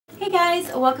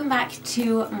Guys, welcome back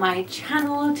to my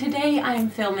channel. Today I'm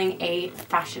filming a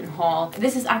fashion haul.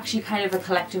 This is actually kind of a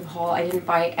collective haul. I didn't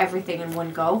buy everything in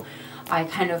one go. I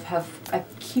kind of have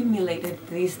accumulated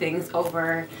these things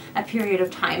over a period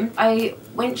of time. I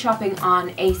went shopping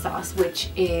on ASOS, which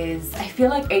is, I feel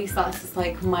like ASOS is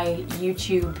like my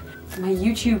YouTube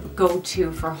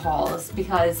go-to for hauls,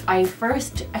 because I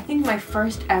think my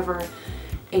first ever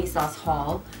ASOS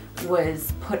haul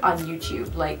was put on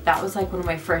YouTube. Like, that was like one of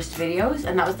my first videos,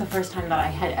 and that was the first time that I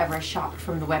had ever shopped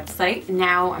from the website.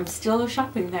 Now I'm still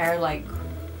shopping there like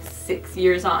 6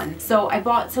 years on. So I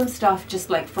bought some stuff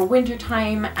just like for winter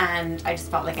time, and I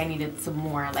just felt like I needed some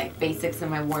more like basics in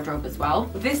my wardrobe as well.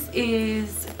 This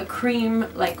is a cream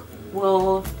like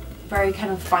wool, very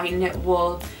kind of fine knit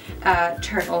wool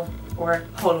turtle or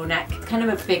polo neck. It's kind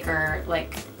of a bigger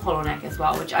like polo neck as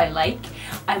well, which I like.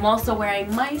 I'm also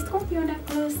wearing my Scorpio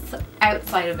necklace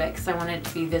outside of it because I want it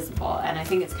to be visible, and I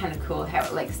think it's kind of cool how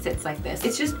it like sits like this.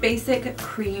 It's just basic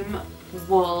cream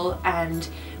wool and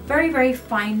very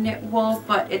fine knit wool,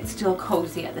 but it's still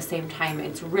cozy at the same time.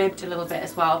 It's ribbed a little bit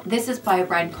as well. This is by a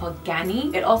brand called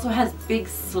Ganni. It also has big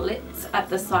slits at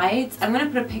the sides. I'm gonna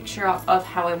put a picture up of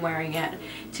how I'm wearing it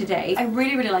today. I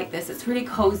really like this. It's really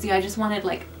cozy. I just wanted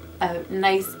like a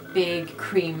nice big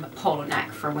cream polo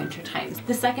neck for winter times.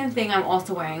 The second thing I'm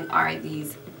also wearing are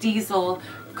these Diesel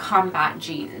combat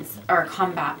jeans, or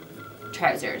combat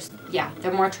trousers. Yeah,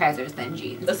 they're more trousers than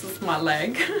jeans. This is my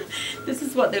leg. This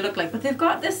is what they look like, but they've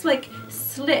got this like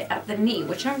slit at the knee,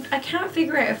 which I can't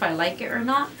figure out if I like it or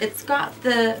not. It's got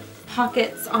the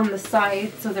pockets on the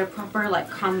side, so they're proper like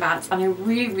combats, and I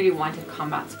really wanted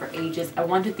combats for ages. I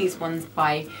wanted these ones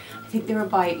by, I think they were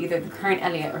by either the Current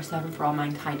Elliott or 7 for All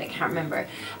Mankind, I can't remember,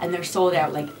 and they're sold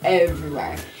out like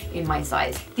everywhere in my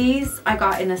size. These I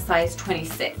got in a size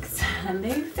 26, and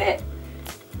they fit,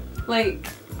 like,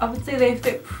 I would say they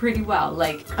fit pretty well.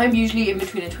 Like, I'm usually in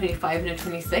between a 25 and a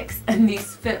 26, and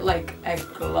these fit like a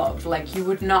glove. Like, you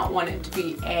would not want it to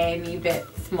be any bit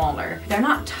smaller. They're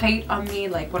not tight on me.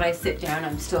 Like, when I sit down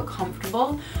I'm still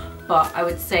comfortable, but I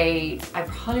would say I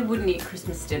probably wouldn't eat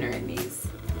Christmas dinner in these,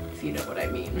 if you know what I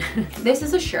mean. This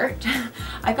is a shirt.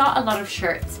 I got a lot of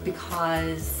shirts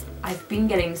because I've been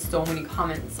getting so many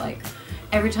comments. Like,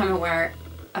 every time I wear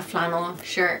a flannel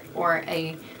shirt or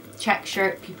a check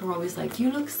shirt, people are always like,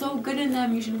 you look so good in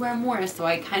them, you should wear more. So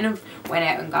I kind of went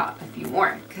out and got a few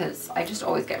more, because I just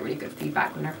always get really good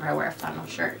feedback whenever I wear a flannel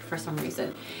shirt for some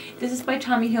reason. This is by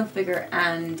Tommy Hilfiger,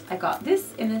 and I got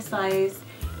this in a size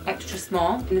extra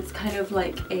small, and it's kind of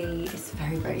like it's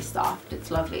very soft.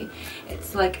 It's lovely.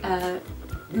 It's like a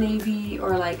navy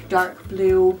or like dark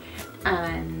blue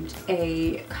and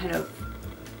a kind of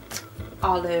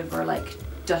olive or like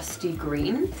dusty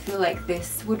green. I feel like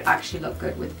this would actually look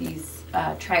good with these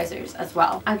trousers as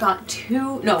well. I got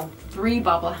 3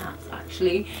 bobble hats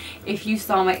actually. If you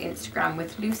saw my Instagram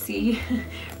with Lucy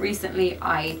recently,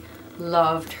 I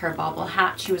loved her bobble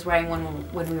hat. She was wearing one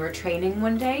when we were training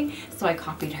one day, so I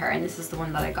copied her, and this is the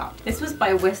one that I got. This was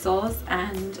by Whistles,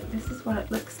 and this is what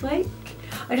it looks like.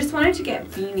 I just wanted to get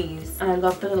beanies, and I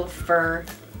love the little fur.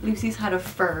 Lucy's had a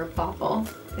fur bobble.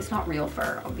 It's not real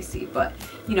fur, obviously, but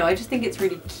you know, I just think it's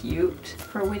really cute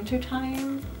for winter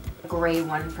time. A grey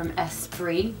one from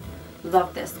Estee.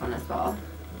 Love this one as well.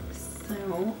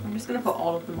 So I'm just gonna put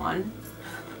all of them on.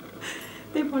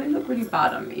 They probably look really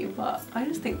bad on me, but I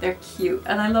just think they're cute,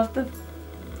 and I love the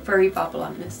furry bobble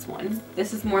on this one.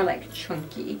 This is more like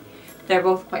chunky. They're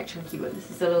both quite chunky, but this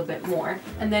is a little bit more.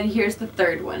 And then here's the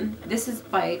third one. This is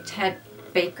by Ted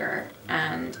Baker,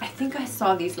 and I think I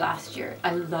saw these last year.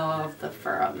 I love the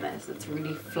fur on this. It's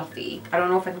really fluffy. I don't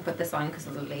know if I can put this on because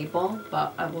of the label,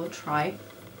 but I will try.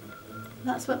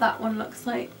 That's what that one looks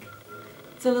like.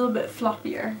 It's a little bit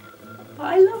floppier, but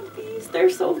I love these. They're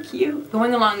so cute.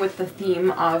 Going along with the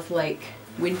theme of like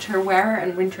winter wear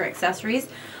and winter accessories,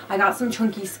 I got some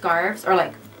chunky scarves, or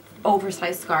like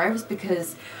oversized scarves,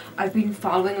 because I've been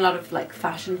following a lot of like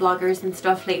fashion bloggers and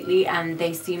stuff lately, and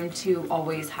they seem to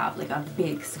always have like a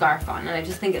big scarf on, and I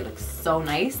just think it looks so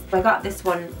nice. I got this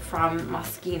one from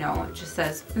Moschino. It just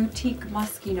says Boutique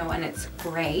Moschino, and it's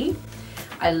grey.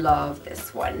 I love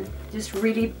this one. Just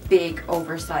really big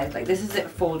oversized. Like, this is it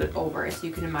folded over, so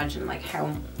you can imagine like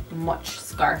how much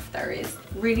scarf there is.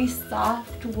 Really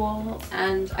soft wool,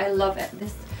 and I love it.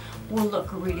 This will look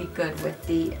really good with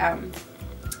the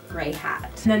grey hat.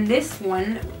 And then this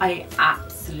one I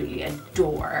absolutely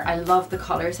adore. I love the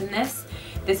colors in this.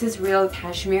 This is real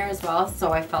cashmere as well,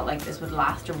 so I felt like this would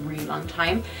last a really long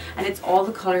time, and it's all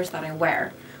the colors that I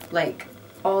wear, like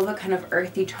all the kind of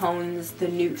earthy tones, the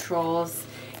neutrals.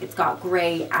 It's got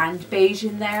grey and beige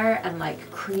in there, and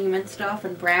like cream and stuff,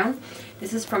 and brown.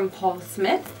 This is from Paul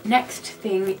Smith. Next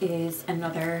thing is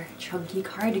another chunky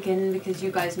cardigan, because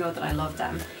you guys know that I love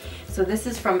them. So this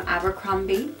is from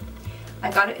Abercrombie. I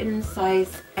got it in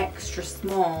size extra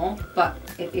small, but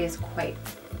it is quite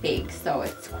big, so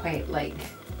it's quite like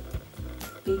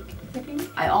big fitting.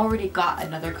 I already got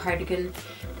another cardigan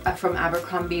from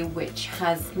Abercrombie which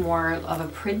has more of a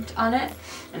print on it,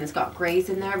 and it's got greys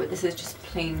in there, but this is just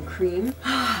plain cream.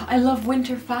 I love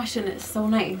winter fashion, it's so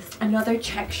nice. Another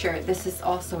check shirt. This is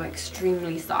also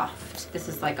extremely soft. This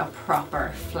is like a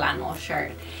proper flannel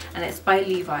shirt, and it's by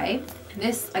Levi.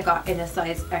 This I got in a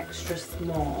size extra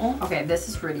small. Okay, this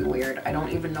is really weird. I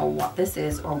don't even know what this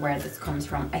is or where this comes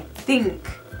from. I think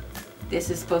this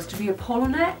is supposed to be a polo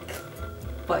neck,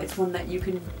 but it's one that you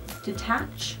can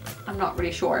detach. I'm not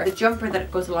really sure. The jumper that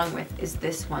it goes along with is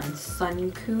this one,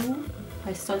 Sunku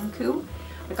by Sunku.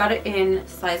 I got it in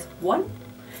size 1,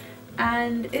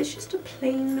 and it's just a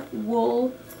plain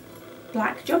wool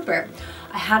black jumper.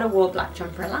 I had a wool black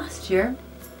jumper last year,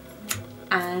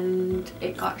 and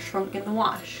it got shrunk in the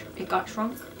wash. It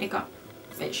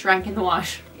shrank in the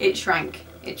wash. It shrank.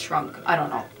 It shrunk. I don't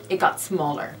know. It got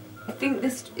smaller. I think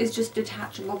this is just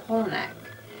detachable polo neck,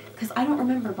 because I don't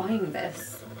remember buying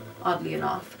this, oddly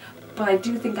enough. But I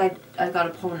do think I got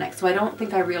a polo neck, so I don't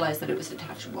think I realized that it was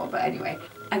detachable. But anyway,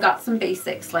 I got some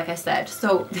basics, like I said.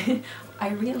 So I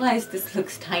realized this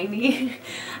looks tiny.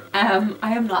 I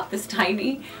am not this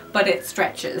tiny, but it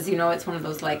stretches, you know, it's one of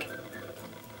those like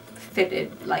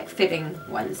fitting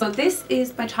ones. So this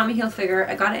is by Tommy Hilfiger.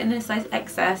 I got it in a size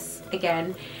XS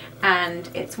again, and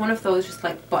it's one of those just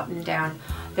like button down.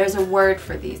 There's a word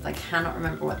for these, I cannot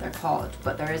remember what they're called,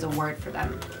 but there is a word for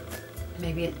them.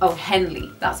 Maybe oh,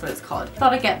 Henley, that's what it's called. I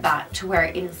thought I'd get that to wear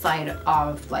inside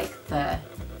of like the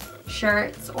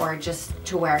shirts, or just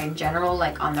to wear in general,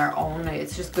 like on their own.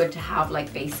 It's just good to have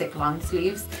like basic long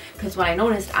sleeves, because what I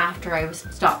noticed after I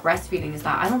stopped breastfeeding is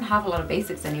that I don't have a lot of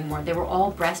basics anymore. They were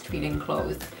all breastfeeding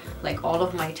clothes. Like all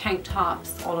of my tank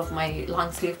tops, all of my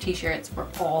long sleeve t-shirts were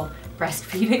all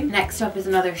breastfeeding. Next up is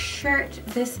another shirt.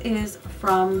 This is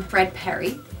from Fred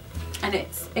Perry, and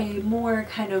it's a more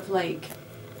kind of like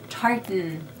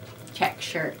tartan check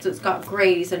shirt. So it's got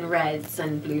greys and reds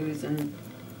and blues and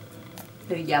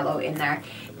the yellow in there.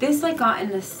 This I got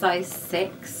in a size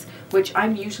 6, which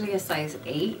I'm usually a size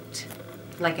 8,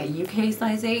 like a UK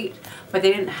size 8, but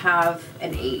they didn't have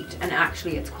an 8, and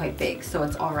actually it's quite big, so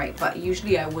it's alright, but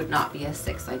usually I would not be a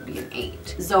 6, I'd be an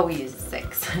 8. Zoe is a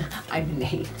 6, I'm an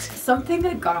 8. Something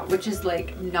I got, which is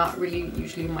like not really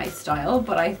usually my style,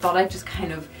 but I thought I'd just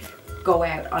kind of go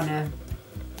out on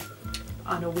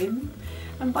a whim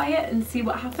and buy it and see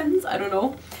what happens. I don't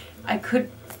know. I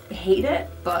could hate it,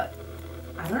 but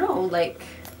I don't know, like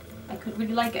I could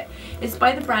really like it. It's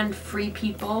by the brand Free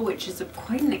People, which is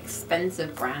quite an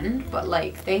expensive brand, but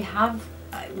like they have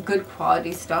good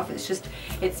quality stuff.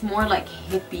 It's more like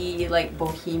hippie, like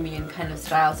bohemian kind of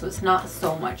style, so it's not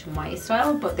so much my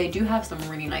style, but they do have some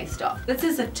really nice stuff. This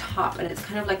is a top, and it's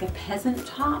kind of like a peasant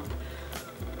top.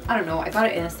 I don't know, I got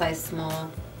it in a size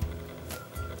small.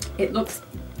 It looks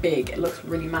big, it looks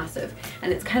really massive,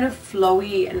 and it's kind of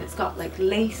flowy, and it's got like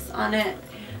lace on it,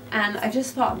 and I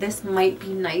just thought this might be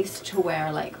nice to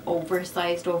wear like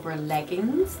oversized over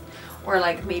leggings, or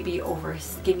like maybe over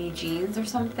skinny jeans or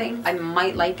something. I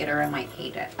might like it or I might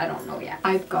hate it, I don't know yet.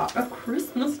 I've got a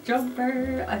Christmas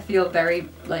jumper. I feel very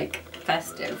like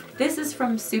festive. This is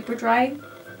from Superdry.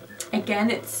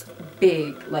 Again, it's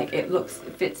big, like it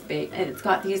fits big, and it's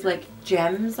got these like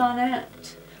gems on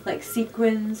it, like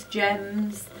sequins,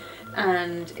 gems,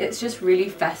 and it's just really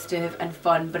festive and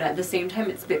fun, but at the same time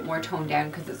it's a bit more toned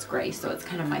down because it's grey, so it's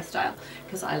kind of my style,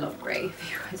 because I love grey, if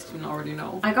you guys didn't already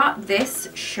know. I got this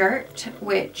shirt,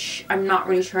 which I'm not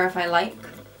really sure if I like.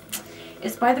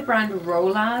 It's by the brand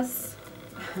Rolaz.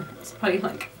 It's probably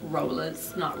like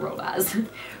Rollers, not Rolaz.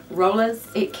 Rolaz.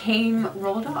 It came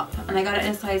rolled up, and I got it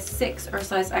in a size 6 or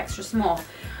size extra small,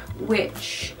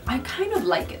 which I kind of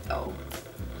like it though.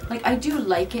 Like I do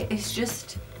like it, it's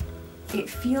just, it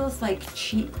feels like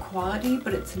cheap quality,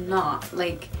 but it's not.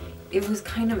 Like it was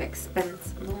kind of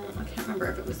expensive. Well, I can't remember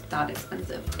if it was that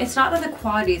expensive. It's not that the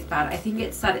quality is bad, I think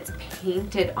it's that it's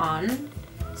painted on.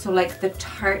 So like the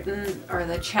tartan or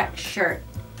the check shirt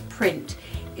print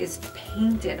is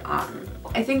painted on.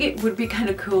 I think it would be kind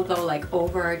of cool though, like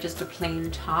over just a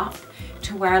plain top,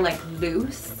 to wear like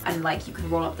loose, and like you can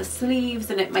roll up the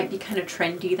sleeves, and it might be kind of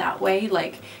trendy that way,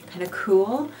 like kind of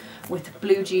cool with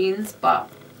blue jeans. But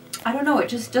I don't know, it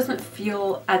just doesn't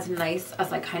feel as nice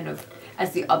as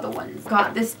as the other ones.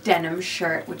 Got this denim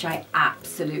shirt, which I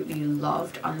absolutely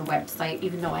loved on the website,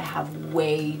 even though I have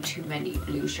way too many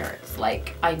blue shirts.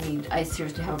 Like, I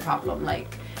seriously have a problem.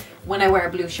 Like, when I wear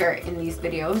a blue shirt in these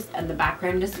videos and the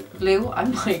background is blue,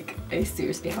 I'm like, I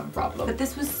seriously have a problem. But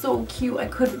this was so cute, I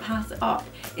couldn't pass it up.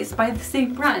 It's by the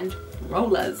same brand,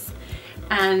 Rolas.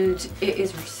 And it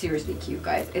is seriously cute,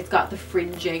 guys. It's got the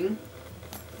fringing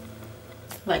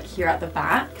like here at the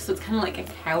back, so it's kind of like a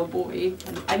cowboy.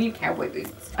 I need cowboy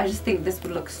boots. I just think this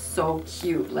would look so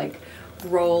cute, like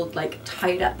rolled, like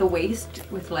tight at the waist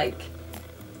with like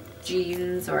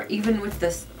jeans, or even with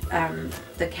this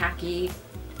the khaki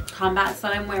combats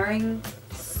that I'm wearing.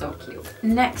 So cute.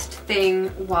 Next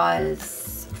thing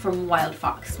was from Wild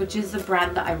Fox, which is a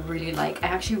brand that I really like. I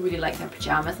actually really like their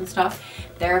pajamas and stuff.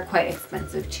 They're quite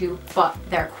expensive too, but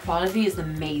their quality is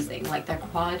amazing. Like, their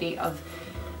quality of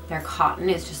their cotton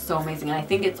is just so amazing, and I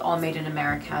think it's all made in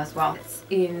America as well. It's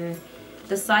in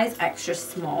the size extra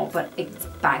small, but it's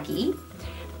baggy,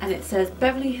 and it says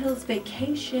Beverly Hills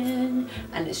Vacation,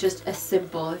 and it's just a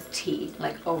simple tee,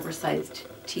 like oversized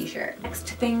t-shirt. Next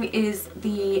thing is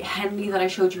the Henley that I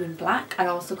showed you in black. I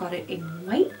also got it in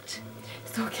white,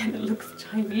 so again it looks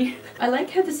tiny. I like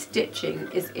how the stitching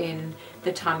is in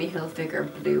the Tommy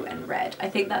Hilfiger blue and red. I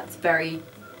think that's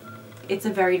it's a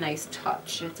very nice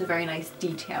touch. It's a very nice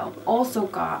detail. Also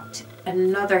got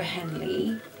another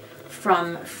Henley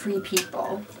from Free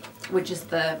People, which is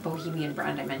the Bohemian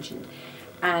brand I mentioned.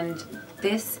 And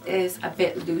this is a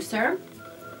bit looser,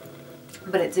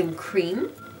 but it's in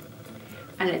cream,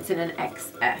 and it's in an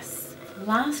XS.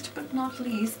 Last but not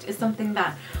least is something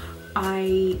that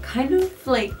I kind of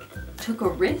like took a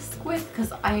risk with,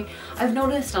 because I've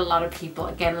noticed a lot of people,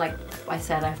 again, like I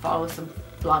said, I follow some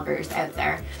bloggers out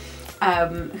there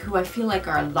who I feel like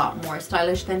are a lot more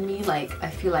stylish than me. Like, I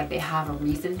feel like they have a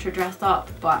reason to dress up,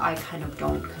 but I kind of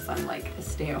don't, because I'm like a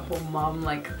stay-at-home mom.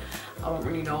 Like, I don't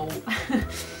really know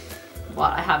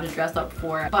what I have to dress up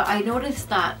for. But I noticed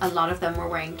that a lot of them were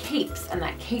wearing capes, and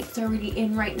that capes are really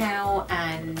in right now,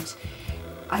 and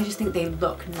I just think they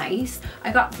look nice.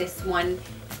 I got this one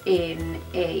in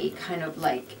a kind of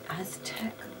like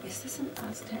Aztec. Is this an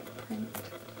Aztec print?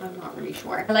 I'm not really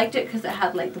sure. I liked it because it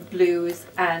had like the blues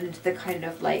and the kind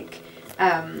of like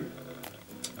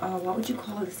oh, what would you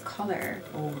call this color?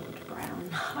 Gold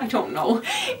brown. I don't know.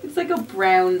 It's like a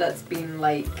brown that's been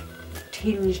like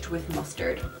tinged with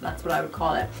mustard. That's what I would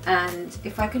call it. And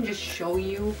if I can just show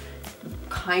you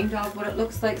kind of what it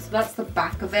looks like. So that's the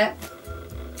back of it.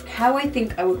 How I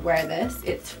think I would wear this,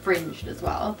 it's fringed as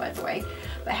well, by the way,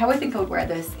 but how I think I would wear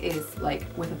this is like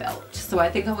with a belt. So I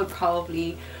think I would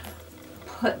probably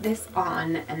put this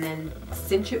on and then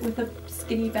cinch it with a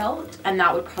skinny belt, and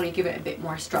that would probably give it a bit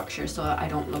more structure so that I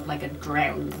don't look like a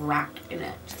drowned rat in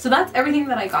it. So that's everything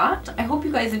that I got. I hope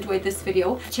you guys enjoyed this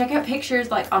video. Check out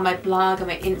pictures like on my blog, on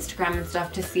my Instagram and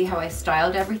stuff, to see how I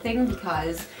styled everything,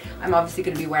 because I'm obviously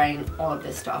going to be wearing all of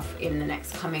this stuff in the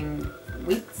next coming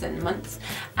weeks and months,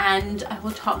 and I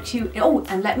will talk to you. Oh,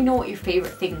 and let me know what your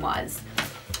favorite thing was.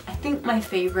 I think my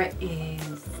favorite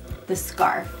is the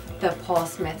scarf, the Paul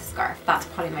Smith scarf. That's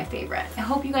probably my favorite. I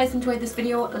hope you guys enjoyed this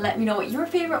video. Let me know what your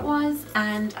favorite was,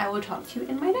 and I will talk to you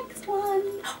in my next one.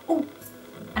 Oh,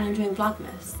 and I'm doing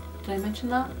Vlogmas. Did I mention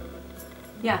that?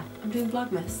 Yeah, I'm doing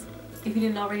Vlogmas, if you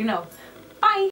didn't already know. Bye!